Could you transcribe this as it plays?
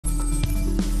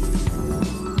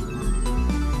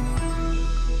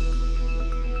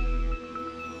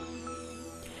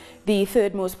The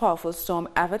third most powerful storm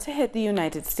ever to hit the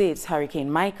United States, Hurricane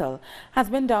Michael, has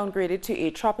been downgraded to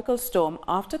a tropical storm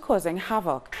after causing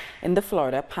havoc in the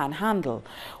Florida Panhandle.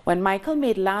 When Michael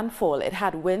made landfall, it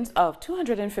had winds of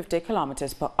 250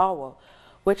 kilometers per hour,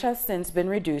 which has since been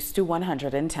reduced to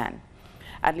 110.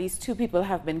 At least 2 people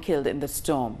have been killed in the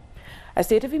storm. A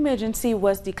state of emergency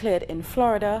was declared in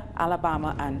Florida,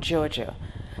 Alabama, and Georgia.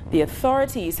 The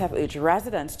authorities have urged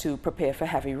residents to prepare for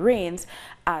heavy rains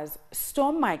as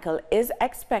Storm Michael is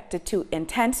expected to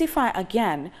intensify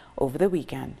again over the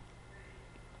weekend.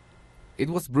 It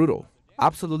was brutal,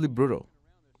 absolutely brutal.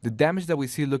 The damage that we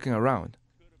see looking around,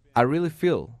 I really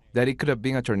feel that it could have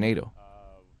been a tornado.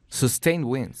 Sustained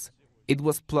winds, it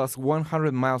was plus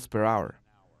 100 miles per hour.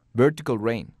 Vertical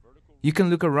rain, you can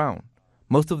look around.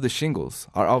 Most of the shingles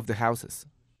are off the houses.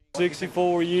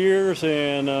 64 years,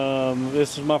 and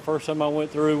this is my first time I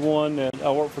went through one. And I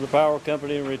worked for the power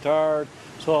company and retired,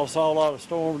 so I saw a lot of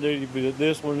storm duty, but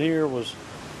this one here was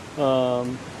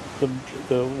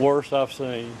the worst I've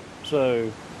seen.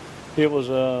 So it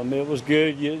was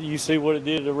good. You see what it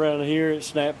did around here. It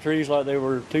snapped trees like they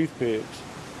were toothpicks.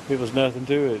 It was nothing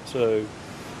to it. So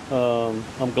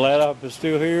I'm glad I'm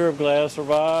still here. I'm glad I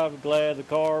survived. I'm glad the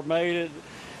car made it.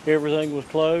 Everything was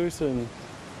close, and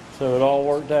so it all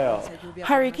worked out.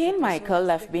 Hurricane Michael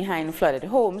left behind flooded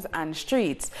homes and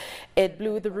streets. It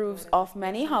blew the roofs off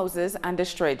many houses and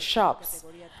destroyed shops.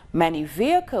 Many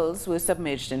vehicles were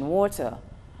submerged in water.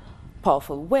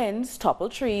 Powerful winds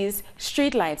toppled trees,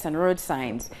 street lights, and road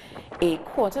signs.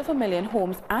 250,000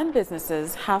 homes and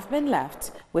businesses have been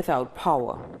left without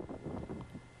power.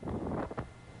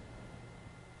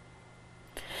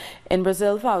 In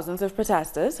Brazil, thousands of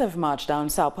protesters have marched down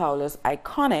Sao Paulo's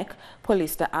iconic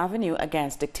Paulista Avenue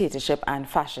against dictatorship and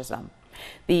fascism.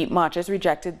 The marchers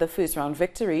rejected the first-round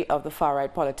victory of the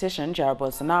far-right politician Jair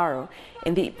Bolsonaro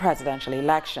in the presidential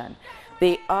election.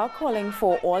 They are calling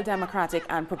for all democratic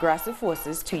and progressive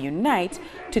forces to unite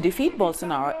to defeat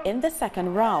Bolsonaro in the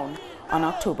second round on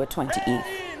October 28th.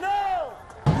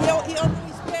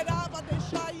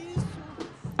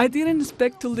 I didn't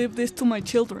expect to leave this to my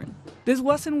children. This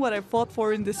wasn't what I fought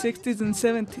for in the 60s and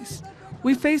 70s.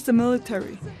 We faced the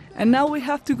military, and now we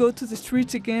have to go to the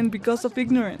streets again because of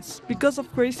ignorance, because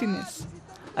of craziness.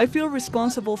 I feel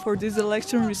responsible for this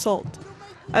election result.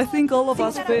 I think all of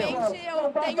us failed.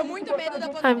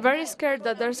 I'm very scared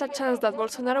that there's a chance that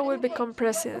Bolsonaro will become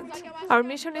president. Our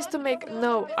mission is to make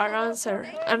no our answer,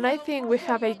 and I think we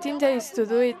have 18 days to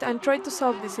do it and try to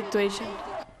solve the situation.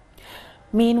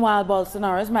 Meanwhile,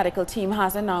 Bolsonaro's medical team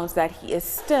has announced that he is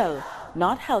still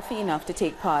not healthy enough to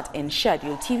take part in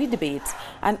scheduled TV debates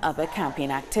and other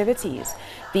campaign activities.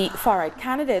 The far-right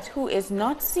candidate, who is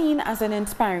not seen as an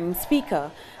inspiring speaker,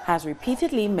 has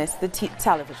repeatedly missed the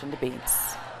television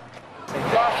debates.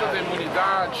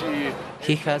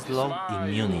 He has low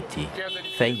immunity,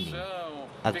 fainting,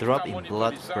 a drop in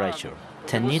blood pressure,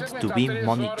 the need to be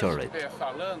monitored,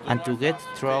 and to get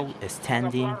through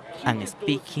standing and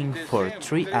speaking for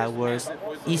 3 hours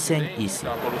isn't easy.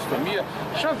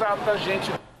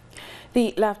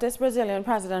 The leftist Brazilian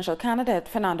presidential candidate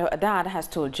Fernando Haddad has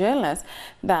told journalists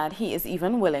that he is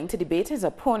even willing to debate his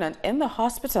opponent in the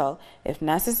hospital if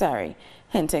necessary,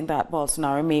 hinting that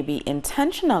Bolsonaro may be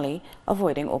intentionally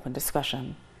avoiding open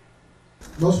discussion.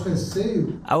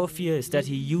 Our fear is that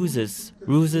he uses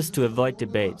ruses to avoid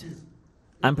debate.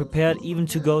 I'm prepared even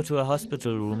to go to a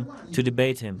hospital room to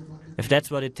debate him. If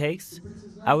that's what it takes,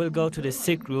 I will go to the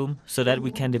sick room so that we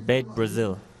can debate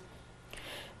Brazil.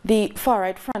 The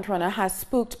far-right frontrunner has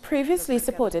spooked previously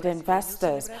supported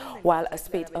investors, while a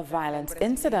spate of violent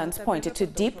incidents pointed to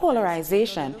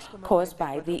depolarization caused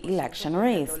by the election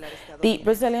race. The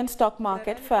Brazilian stock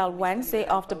market fell Wednesday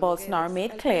after Bolsonaro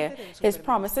made clear his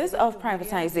promises of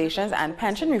privatizations and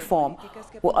pension reform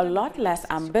were a lot less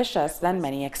ambitious than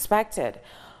many expected.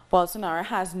 Bolsonaro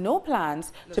has no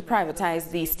plans to privatize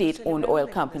the state-owned oil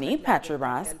company,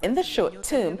 Petrobras, in the short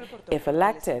term if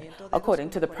elected, according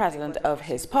to the president of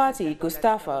his party,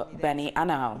 Gustavo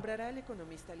Beni-Anão.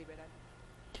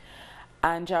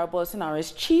 And Jair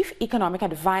Bolsonaro's chief economic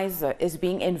advisor is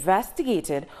being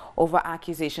investigated over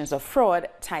accusations of fraud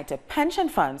tied to pension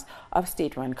funds of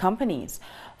state-run companies.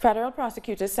 Federal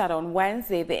prosecutors said on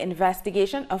Wednesday the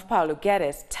investigation of Paulo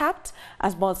Guedes, tapped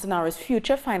as Bolsonaro's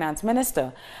future finance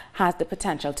minister, has the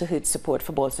potential to hurt support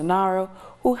for Bolsonaro,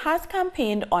 who has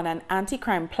campaigned on an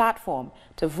anti-crime platform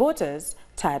to voters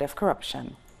tired of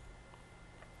corruption.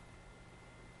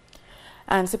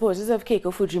 And supporters of Keiko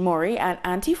Fujimori and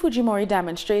anti-Fujimori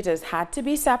demonstrators had to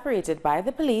be separated by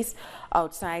the police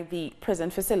outside the prison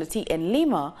facility in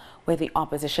Lima, where the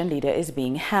opposition leader is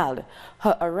being held.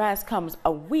 Her arrest comes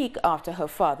a week after her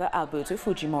father, Alberto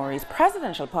Fujimori's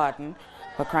presidential pardon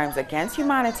for crimes against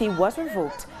humanity was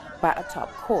revoked by a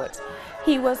top court.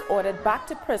 He was ordered back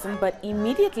to prison but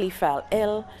immediately fell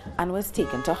ill and was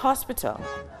taken to hospital.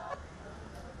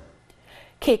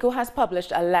 Keiko has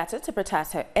published a letter to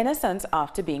protest her innocence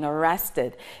after being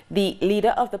arrested. The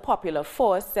leader of the Popular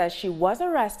Force says she was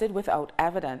arrested without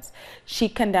evidence. She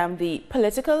condemned the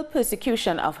political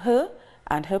persecution of her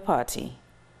and her party.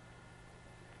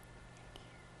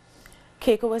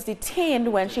 Keiko was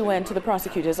detained when she went to the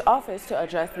prosecutor's office to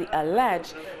address the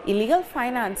alleged illegal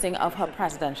financing of her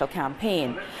presidential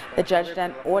campaign. The judge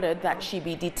then ordered that she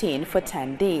be detained for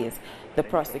 10 days. The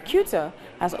prosecutor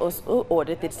has also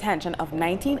ordered the detention of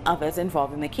 19 others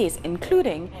involved in the case,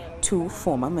 including 2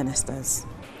 former ministers.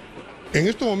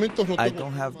 I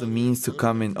don't have the means to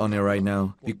comment on it right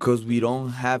now because we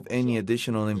don't have any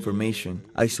additional information.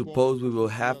 I suppose we will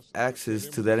have access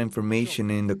to that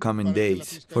information in the coming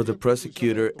days. For the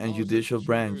prosecutor and judicial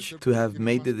branch to have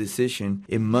made the decision,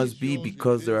 it must be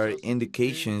because there are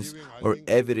indications or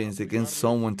evidence against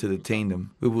someone to detain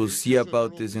them. We will see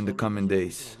about this in the coming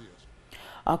days.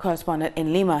 Our correspondent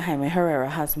in Lima, Jaime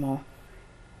Herrera, has more.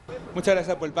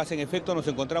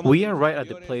 We are right at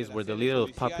the place where the leader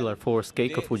of Popular Force,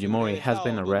 Keiko Fujimori, has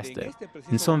been arrested.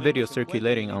 In some videos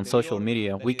circulating on social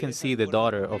media, we can see the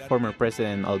daughter of former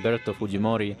President Alberto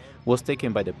Fujimori was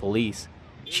taken by the police.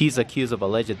 She is accused of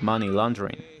alleged money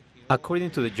laundering.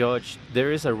 According to the judge,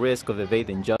 there is a risk of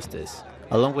evading justice.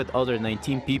 Along with other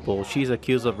 19 people, she is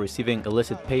accused of receiving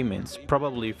illicit payments,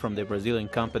 probably from the Brazilian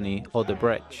company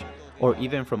Odebrecht, or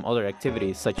even from other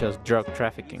activities such as drug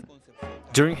trafficking.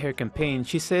 During her campaign,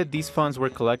 she said these funds were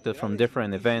collected from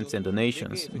different events and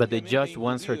donations, but the judge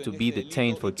wants her to be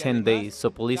detained for 10 days so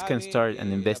police can start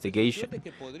an investigation.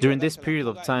 During this period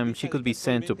of time, she could be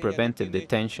sent to preventive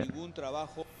detention.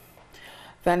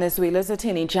 Venezuela's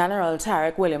Attorney General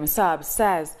Tarek William Saab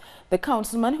says the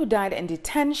councilman who died in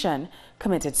detention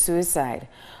committed suicide.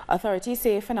 Authorities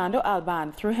say Fernando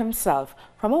Alban threw himself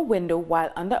from a window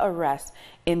while under arrest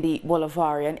in the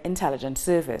Bolivarian Intelligence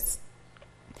Service.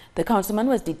 The councilman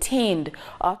was detained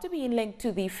after being linked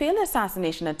to the failed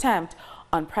assassination attempt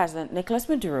on President Nicolas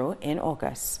Maduro in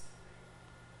August.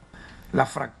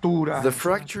 The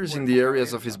fractures in the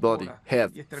areas of his body,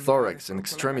 head, thorax and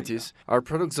extremities are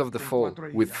products of the fall,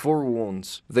 with 4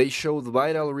 wounds. They showed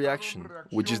vital reaction,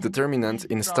 which is determinant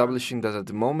in establishing that at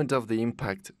the moment of the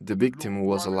impact, the victim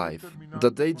was alive.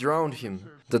 That they drowned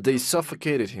him, that they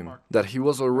suffocated him, that he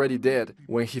was already dead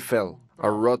when he fell,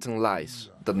 are rotten lies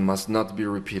that must not be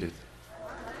repeated.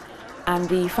 And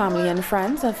the family and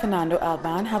friends of Fernando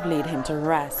Alban have laid him to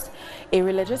rest. A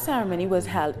religious ceremony was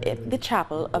held at the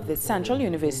chapel of the Central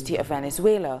University of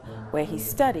Venezuela, where he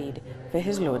studied for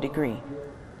his law degree.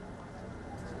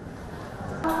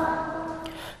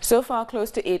 So far,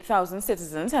 close to 8,000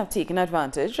 citizens have taken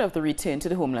advantage of the Return to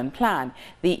the Homeland Plan.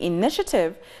 The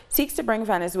initiative seeks to bring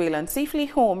Venezuelans safely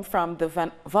home from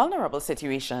the vulnerable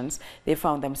situations they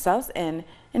found themselves in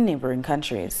neighboring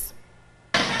countries.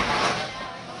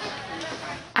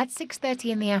 At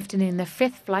 6:30 in the afternoon, the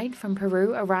 5th flight from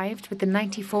Peru arrived with the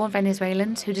 94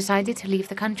 Venezuelans who decided to leave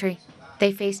the country.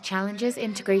 They faced challenges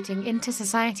integrating into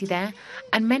society there,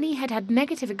 and many had had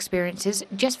negative experiences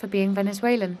just for being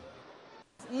Venezuelan.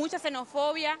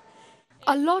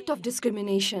 A lot of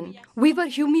discrimination. We were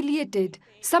humiliated.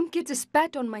 Some kids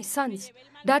spat on my sons.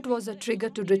 That was a trigger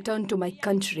to return to my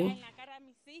country.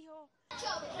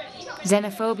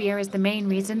 Xenophobia is the main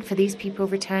reason for these people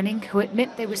returning, who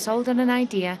admit they were sold on an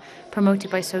idea promoted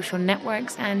by social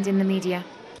networks and in the media.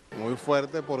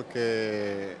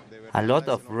 A lot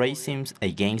of racism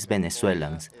against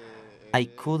Venezuelans. I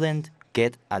couldn't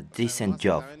get a decent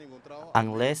job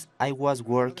unless I was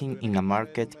working in a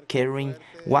market carrying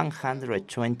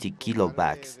 120 kilo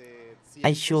bags.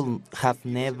 I should have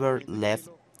never left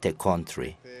the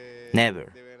country.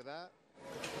 Never.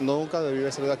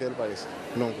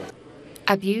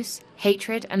 Abuse,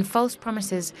 hatred, and false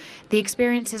promises, the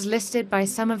experiences listed by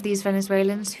some of these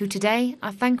Venezuelans who today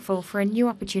are thankful for a new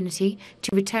opportunity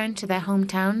to return to their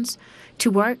hometowns, to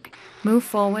work, move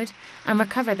forward, and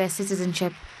recover their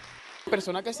citizenship. A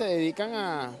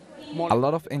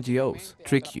lot of NGOs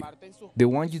trick you. They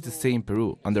want you to stay in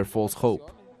Peru under false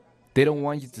hope. They don't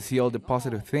want you to see all the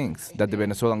positive things that the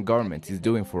Venezuelan government is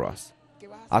doing for us.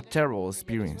 A terrible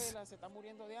experience.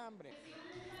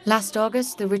 Last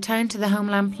August, the Return to the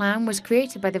Homeland Plan was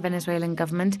created by the Venezuelan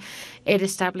government. It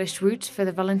established routes for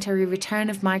the voluntary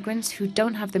return of migrants who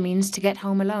don't have the means to get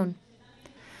home alone.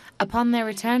 Upon their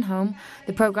return home,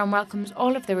 the programme welcomes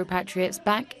all of the repatriates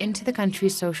back into the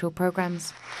country's social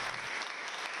programmes.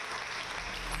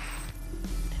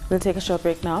 We'll take a short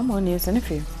break now. More news in a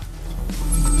few.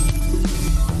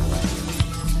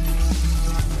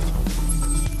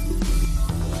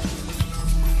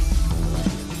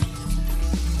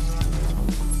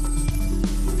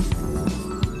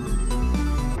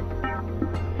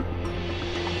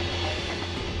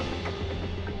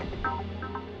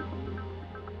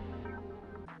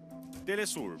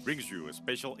 Telesur brings you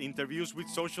special interviews with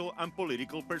social and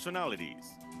political personalities.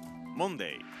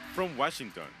 Monday, from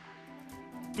Washington.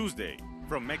 Tuesday,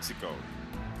 from Mexico.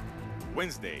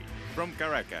 Wednesday, from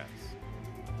Caracas.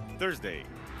 Thursday,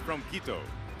 from Quito.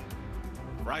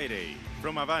 Friday,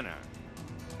 from Havana.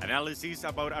 Analysis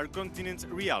about our continent's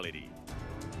reality.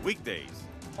 Weekdays,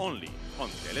 only on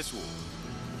Telesur.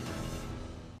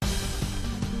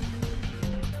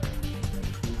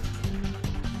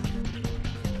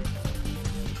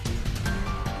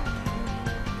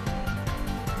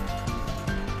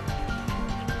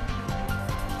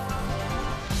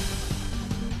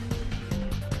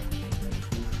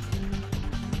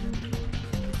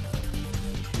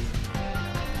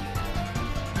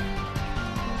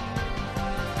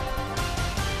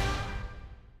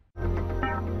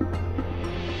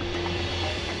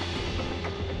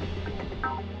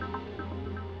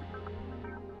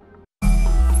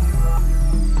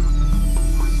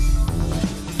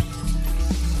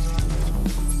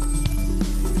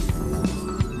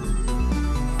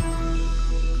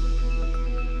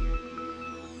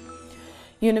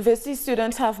 University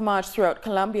students have marched throughout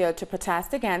Colombia to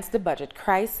protest against the budget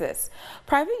crisis.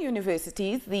 Private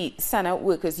universities, the Senate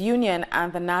Workers Union,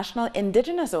 and the National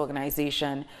Indigenous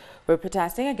Organization were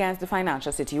protesting against the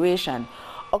financial situation.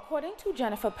 According to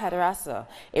Jennifer Pederasa,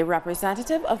 a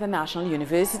representative of the National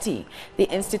University, the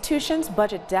institution's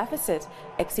budget deficit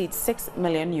exceeds $6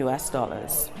 million.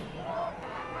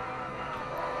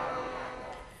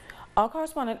 Our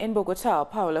correspondent in Bogota,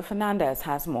 Paula Fernandez,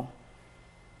 has more.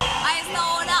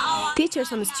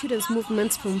 Teachers and students'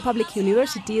 movements from public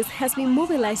universities has been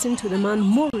mobilizing to demand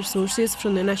more resources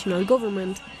from the national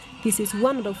government. This is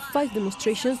one of 5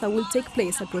 demonstrations that will take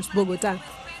place across Bogota.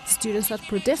 Students are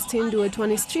protesting due to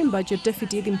an extreme budget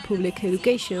deficit in public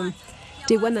education.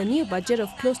 They want a new budget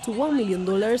of close to $1 million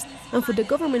and for the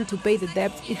government to pay the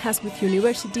debt it has with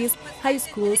universities, high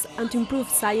schools, and to improve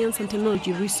science and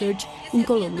technology research in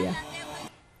Colombia.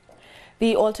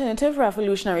 The Alternative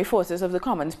Revolutionary Forces of the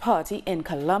Commons Party in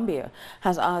Colombia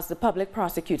has asked the public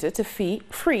prosecutor to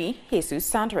free Jesus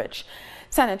Santrich.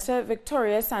 Senator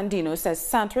Victoria Sandino says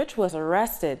Santrich was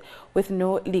arrested with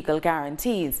no legal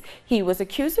guarantees. He was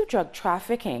accused of drug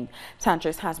trafficking.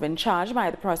 Santrich has been charged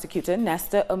by the prosecutor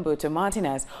Nestor Humberto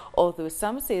Martinez, although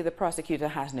some say the prosecutor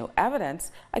has no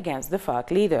evidence against the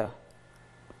FARC leader.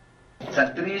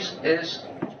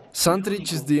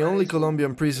 Santrich is the only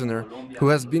Colombian prisoner who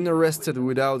has been arrested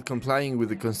without complying with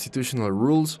the constitutional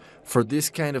rules for this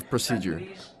kind of procedure.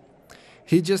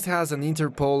 He just has an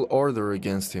Interpol order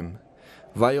against him,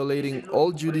 violating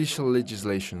all judicial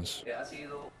legislations.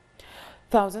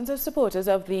 Thousands of supporters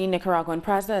of the Nicaraguan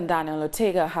President Daniel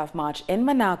Ortega have marched in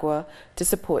Managua to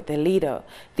support their leader.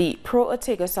 The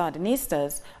pro-Ortega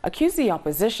Sandinistas accuse the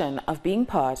opposition of being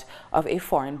part of a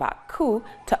foreign-backed coup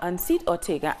to unseat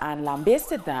Ortega and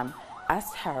lambasted them as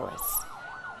terrorists.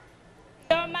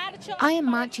 I am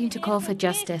marching to call for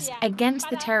justice against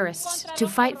the terrorists, to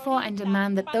fight for and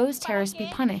demand that those terrorists be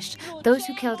punished, those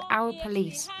who killed our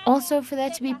police. Also for there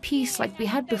to be peace like we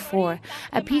had before,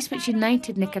 a peace which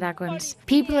united Nicaraguans.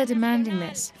 People are demanding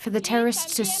this, for the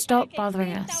terrorists to stop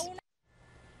bothering us.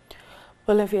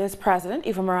 Bolivia's President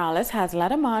Evo Morales has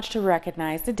led a march to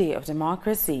recognize the Day of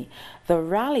Democracy. The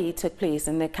rally took place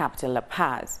in the capital La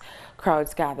Paz.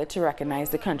 Crowds gathered to recognize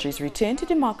the country's return to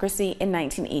democracy in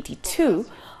 1982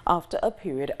 after a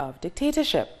period of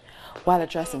dictatorship. While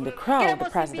addressing the crowd, the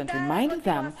president reminded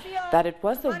them that it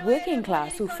was the working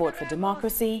class who fought for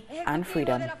democracy and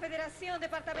freedom.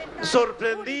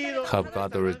 Have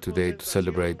gathered today to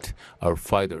celebrate our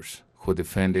fighters who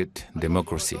defended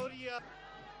democracy.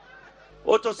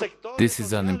 This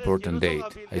is an important date,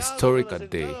 a historical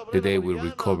day, the day we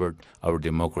recovered our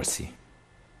democracy.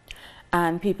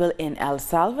 And people in El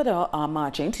Salvador are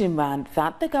marching to demand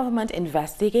that the government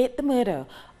investigate the murder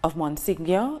of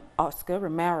Monsignor Oscar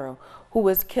Romero, who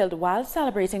was killed while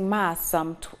celebrating Mass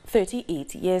some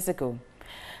 38 years ago.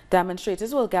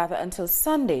 Demonstrators will gather until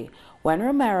Sunday, when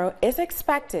Romero is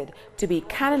expected to be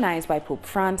canonized by Pope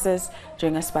Francis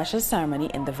during a special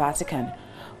ceremony in the Vatican.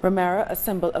 Romero, a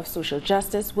symbol of social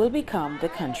justice, will become the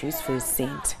country's first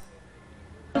saint.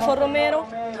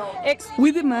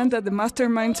 We demand that the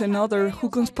masterminds and others who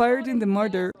conspired in the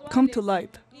murder come to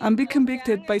light and be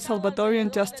convicted by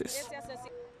Salvadorian justice.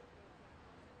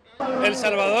 El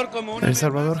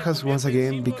Salvador has once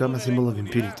again become a symbol of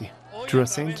impunity. Through a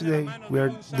saying today, we are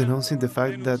denouncing the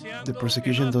fact that the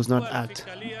prosecution does not act,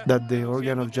 that the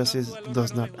organ of justice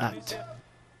does not act.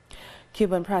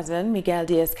 Cuban President Miguel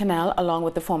Diaz-Canel, along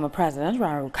with the former president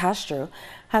Raul Castro,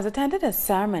 has attended a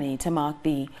ceremony to mark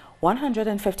the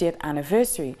 150th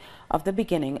anniversary of the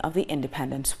beginning of the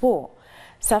Independence War.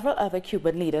 Several other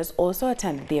Cuban leaders also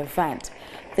attended the event.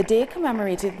 The day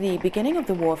commemorated the beginning of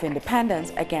the War of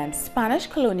Independence against Spanish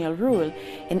colonial rule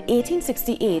in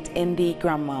 1868 in the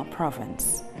Granma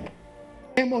province.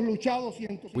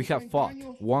 We have fought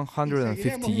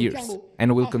 150 years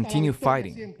and will continue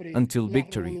fighting until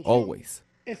victory always.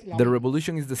 The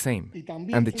revolution is the same,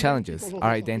 and the challenges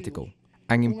are identical.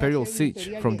 An imperial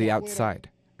siege from the outside,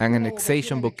 an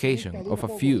annexation vocation of a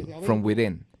few from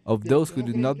within, of those who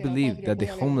do not believe that the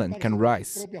homeland can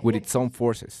rise with its own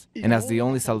forces and as the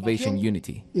only salvation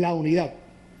unity.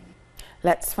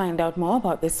 Let's find out more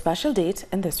about this special date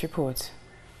in this report.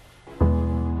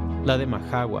 La de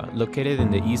Majagua, located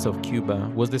in the east of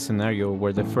Cuba, was the scenario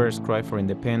where the first cry for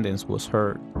independence was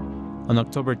heard. On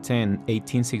October 10,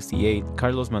 1868,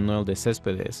 Carlos Manuel de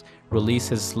Céspedes released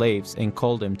his slaves and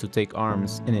called them to take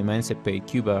arms and emancipate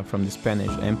Cuba from the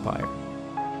Spanish Empire.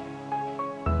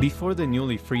 Before the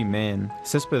newly free men,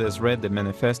 Céspedes read the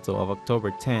manifesto of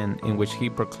October 10, in which he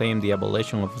proclaimed the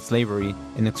abolition of slavery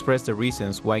and expressed the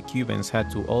reasons why Cubans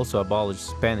had to also abolish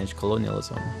Spanish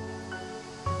colonialism.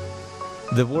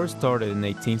 The war started in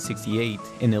 1868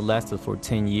 and it lasted for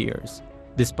 10 years.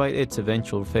 Despite its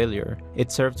eventual failure,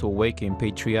 it served to awaken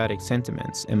patriotic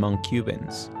sentiments among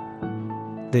Cubans.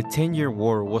 The 10-year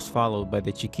war was followed by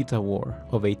the Chiquita War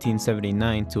of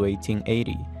 1879 to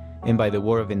 1880 and by the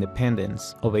War of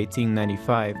Independence of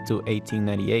 1895 to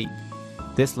 1898.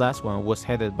 This last one was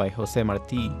headed by José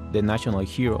Martí, the national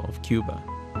hero of Cuba.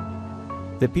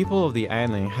 The people of the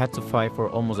island had to fight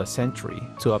for almost a century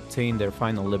to obtain their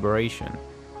final liberation,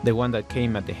 the one that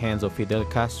came at the hands of Fidel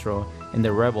Castro and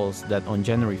the rebels that on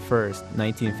January 1,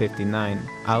 1959,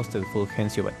 ousted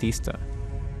Fulgencio Batista.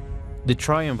 The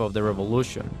triumph of the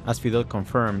revolution, as Fidel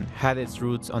confirmed, had its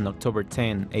roots on October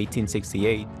 10,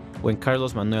 1868, when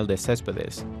Carlos Manuel de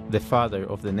Céspedes, the father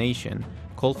of the nation,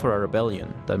 called for a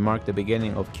rebellion that marked the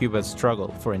beginning of Cuba's struggle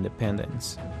for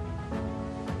independence.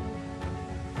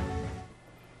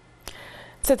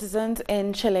 Citizens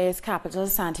in Chile's capital,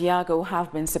 Santiago,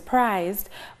 have been surprised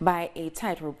by a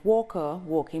tightrope walker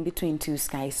walking between two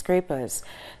skyscrapers.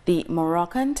 The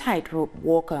Moroccan tightrope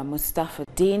walker Mustafa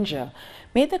Danger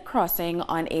made the crossing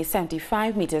on a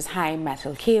 75 meters high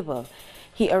metal cable.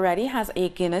 He already has a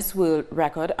Guinness World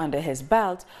Record under his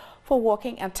belt for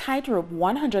walking a tightrope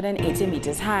 180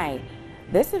 meters high.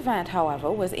 This event,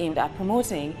 however, was aimed at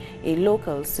promoting a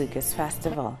local circus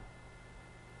festival.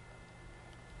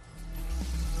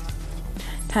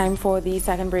 Time for the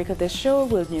second break of this show.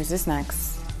 World News is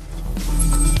next.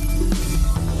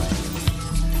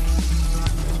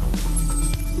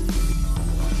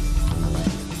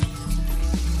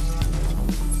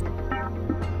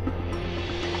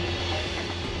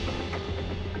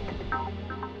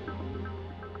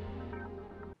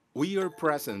 We are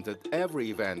present at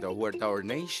every event where our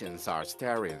nations are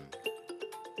staring.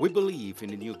 We believe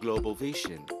in a new global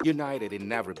vision, united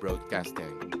in every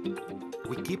broadcasting.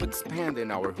 We keep expanding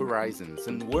our horizons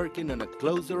and working on a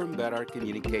closer and better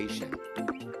communication.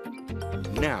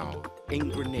 Now, in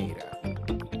Grenada,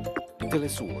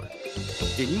 Telesur,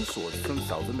 the news source from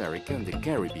South America and the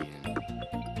Caribbean.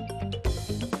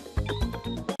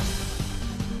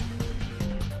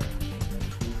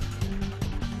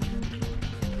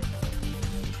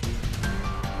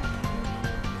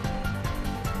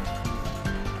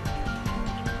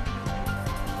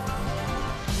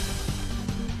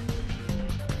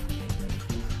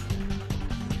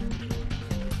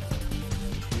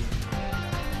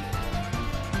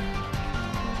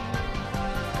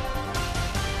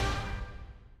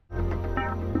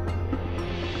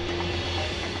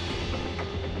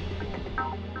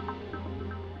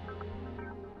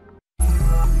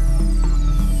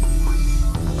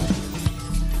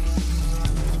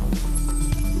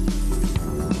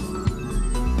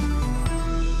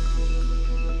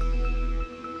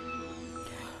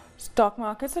 Stock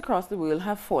markets across the world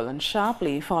have fallen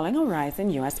sharply following a rise in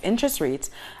U.S. interest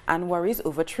rates and worries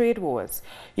over trade wars.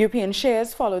 European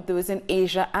shares followed those in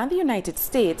Asia and the United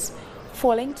States,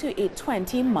 falling to a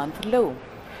 20-month low.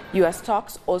 U.S.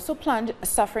 stocks also plunged,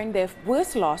 suffering their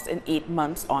worst loss in 8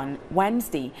 months on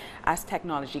Wednesday as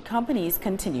technology companies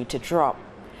continued to drop.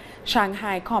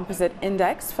 Shanghai Composite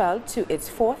Index fell to its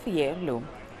 4th-year low.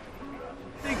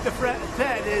 I think the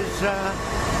Fed is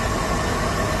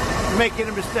making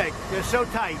a mistake. They're so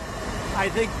tight. I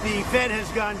think the Fed has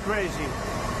gone crazy.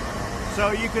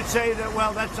 So you could say that,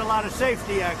 well, that's a lot of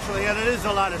safety, actually, and it is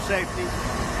a lot of safety,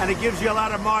 and it gives you a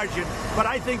lot of margin. But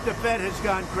I think the Fed has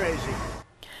gone crazy.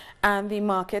 And the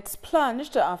markets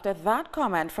plunged after that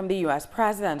comment from the U.S.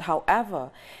 president.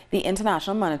 However, the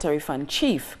International Monetary Fund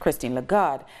chief, Christine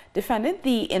Lagarde, defended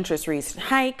the interest rate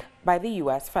hike by the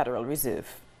U.S. Federal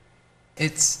Reserve.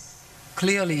 It's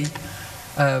clearly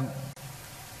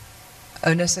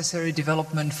a necessary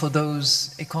development for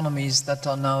those economies that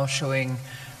are now showing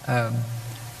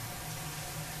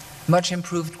much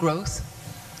improved growth,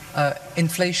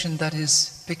 inflation that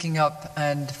is picking up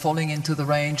and falling into the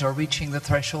range or reaching the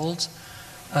thresholds,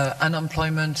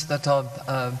 unemployment that are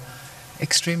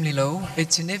extremely low.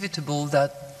 It's inevitable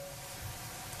that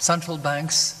central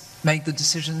banks make the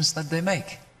decisions that they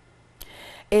make.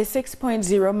 A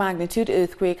 6.0 magnitude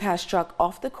earthquake has struck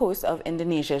off the coast of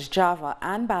Indonesia's Java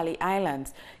and Bali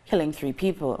Islands, killing 3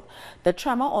 people. The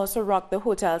tremor also rocked the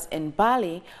hotels in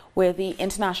Bali, where the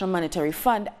International Monetary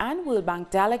Fund and World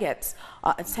Bank delegates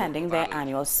are attending their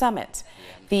annual summit.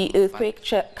 The earthquake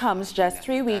comes just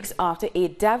 3 weeks after a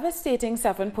devastating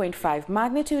 7.5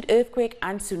 magnitude earthquake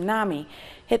and tsunami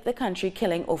hit the country,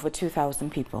 killing over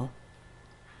 2,000 people.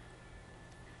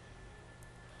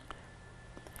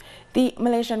 The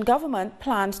Malaysian government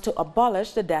plans to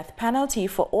abolish the death penalty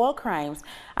for all crimes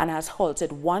and has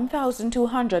halted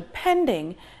 1,200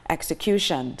 pending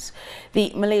executions.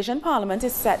 The Malaysian parliament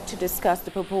is set to discuss the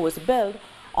proposed bill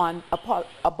on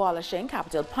abolishing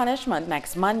capital punishment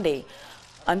next Monday.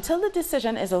 Until the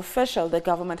decision is official, the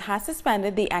government has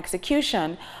suspended the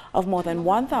execution of more than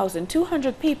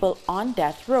 1,200 people on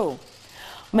death row.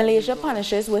 Malaysia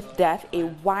punishes with death a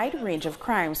wide range of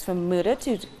crimes, from murder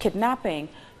to kidnapping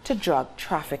to drug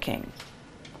trafficking.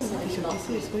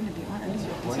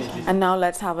 And now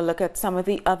let's have a look at some of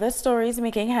the other stories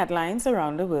making headlines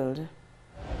around the world.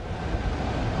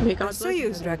 A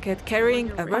Soyuz rocket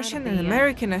carrying a Russian and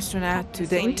American astronaut to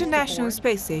the International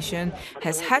Space Station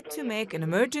has had to make an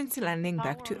emergency landing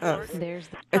back to Earth.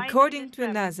 According to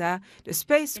NASA, the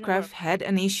spacecraft had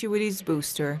an issue with its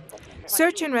booster.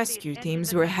 Search and rescue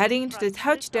teams were heading to the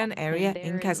touchdown area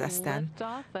in Kazakhstan.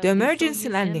 The emergency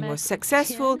landing was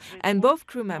successful and both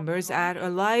crew members are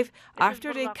alive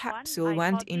after the capsule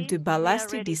went into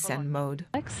ballistic descent mode.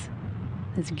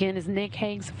 This again is Nick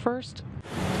Hague's first.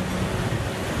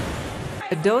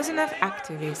 A dozen of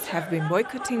activists have been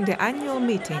boycotting the annual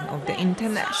meeting of the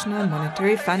International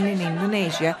Monetary Fund in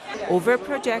Indonesia over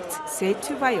projects said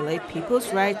to violate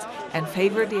people's rights and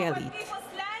favor the elite.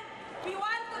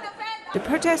 The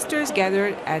protesters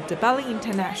gathered at the Bali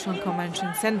International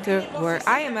Convention Center, where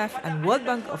IMF and World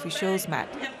Bank officials met.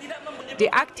 The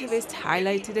activists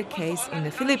highlighted a case in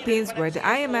the Philippines where the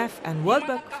IMF and World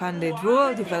Bank funded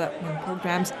rural development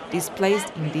programs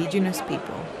displaced indigenous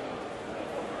people.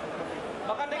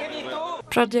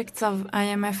 Projects of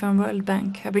IMF and World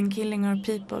Bank have been killing our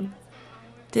people.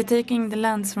 They're taking the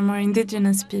lands from our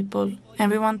indigenous people,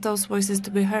 and we want those voices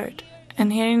to be heard.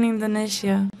 And here in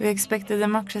Indonesia, we expected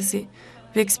democracy.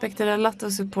 We expected a lot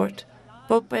of support,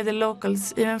 both by the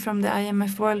locals, even from the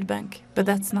IMF World Bank, but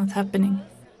that's not happening.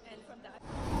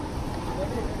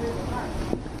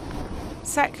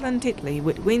 Cyclone Titli,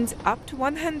 with winds up to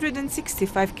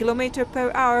 165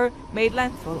 km/h, made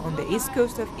landfall on the east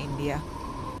coast of India.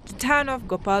 The town of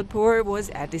Gopalpur was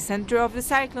at the center of the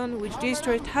cyclone, which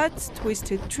destroyed huts,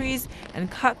 twisted trees, and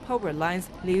cut power lines,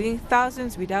 leaving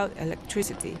thousands without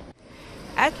electricity.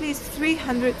 At least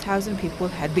 300,000 people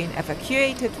had been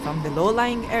evacuated from the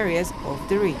low-lying areas of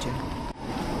the region.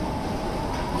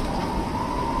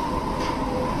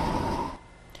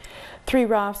 Three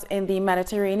rafts in the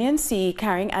Mediterranean Sea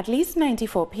carrying at least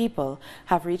 94 people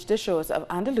have reached the shores of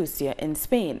Andalusia in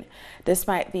Spain.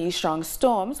 Despite the strong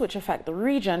storms which affect the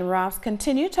region, rafts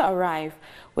continue to arrive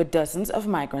with dozens of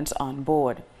migrants on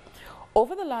board.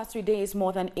 Over the last 3 days,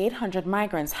 more than 800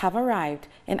 migrants have arrived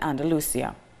in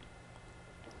Andalusia.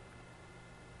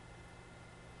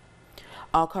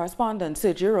 Our correspondent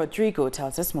Sergio Rodrigo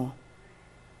tells us more.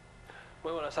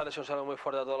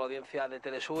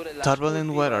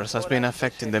 Turbulent weather has been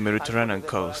affecting the Mediterranean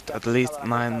coast. At least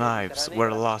 9 lives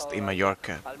were lost in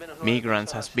Mallorca.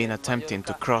 Migrants have been attempting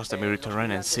to cross the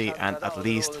Mediterranean Sea and at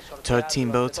least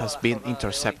 13 boats have been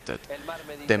intercepted.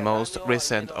 The most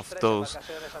recent of those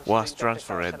was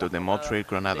transferred to the Motril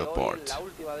Granada port.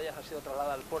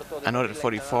 Another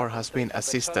 44 has been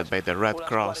assisted by the Red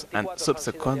Cross and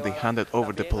subsequently handed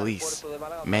over to police.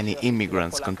 Many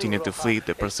immigrants continue to flee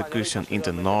the persecution in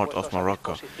the north of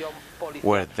Morocco,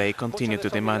 where they continue to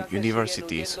demand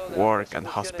universities, work and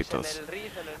hospitals.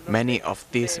 Many of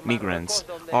these migrants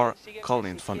are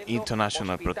calling for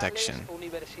international protection.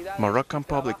 Moroccan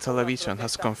public television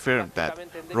has confirmed that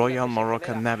Royal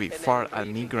Moroccan Navy fired a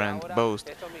migrant boat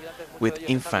with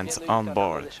infants on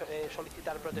board.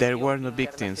 There were no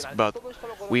victims, but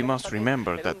we must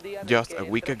remember that just a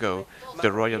week ago,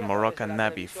 the Royal Moroccan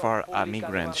Navy fired a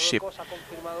migrant ship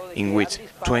in which a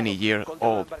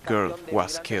 20-year-old girl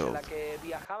was killed.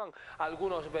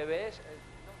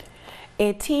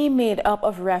 A team made up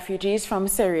of refugees from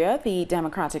Syria, the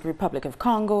Democratic Republic of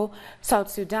Congo,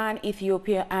 South Sudan,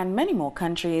 Ethiopia, and many more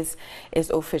countries is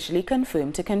officially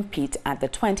confirmed to compete at the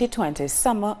 2020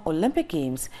 Summer Olympic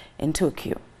Games in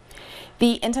Tokyo.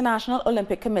 The International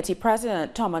Olympic Committee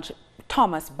President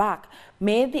Thomas Bach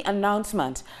made the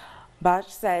announcement. Bach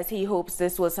says he hopes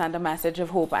this will send a message of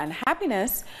hope and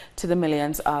happiness to the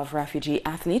millions of refugee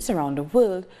athletes around the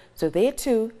world so they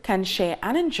too can share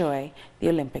and enjoy the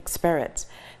Olympic spirit.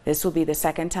 This will be the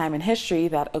second time in history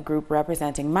that a group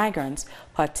representing migrants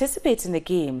participates in the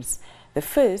Games. The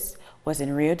first was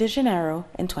in Rio de Janeiro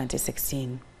in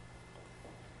 2016.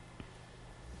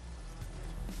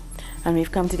 And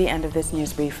we've come to the end of this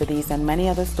news brief. For these and many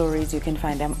other stories, you can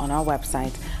find them on our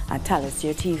website at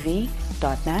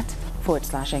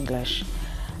talisiertv.net/English.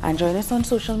 And join us on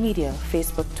social media,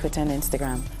 Facebook, Twitter, and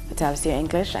Instagram. For Talis Your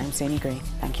English, I'm Sani Gray.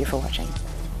 Thank you for watching.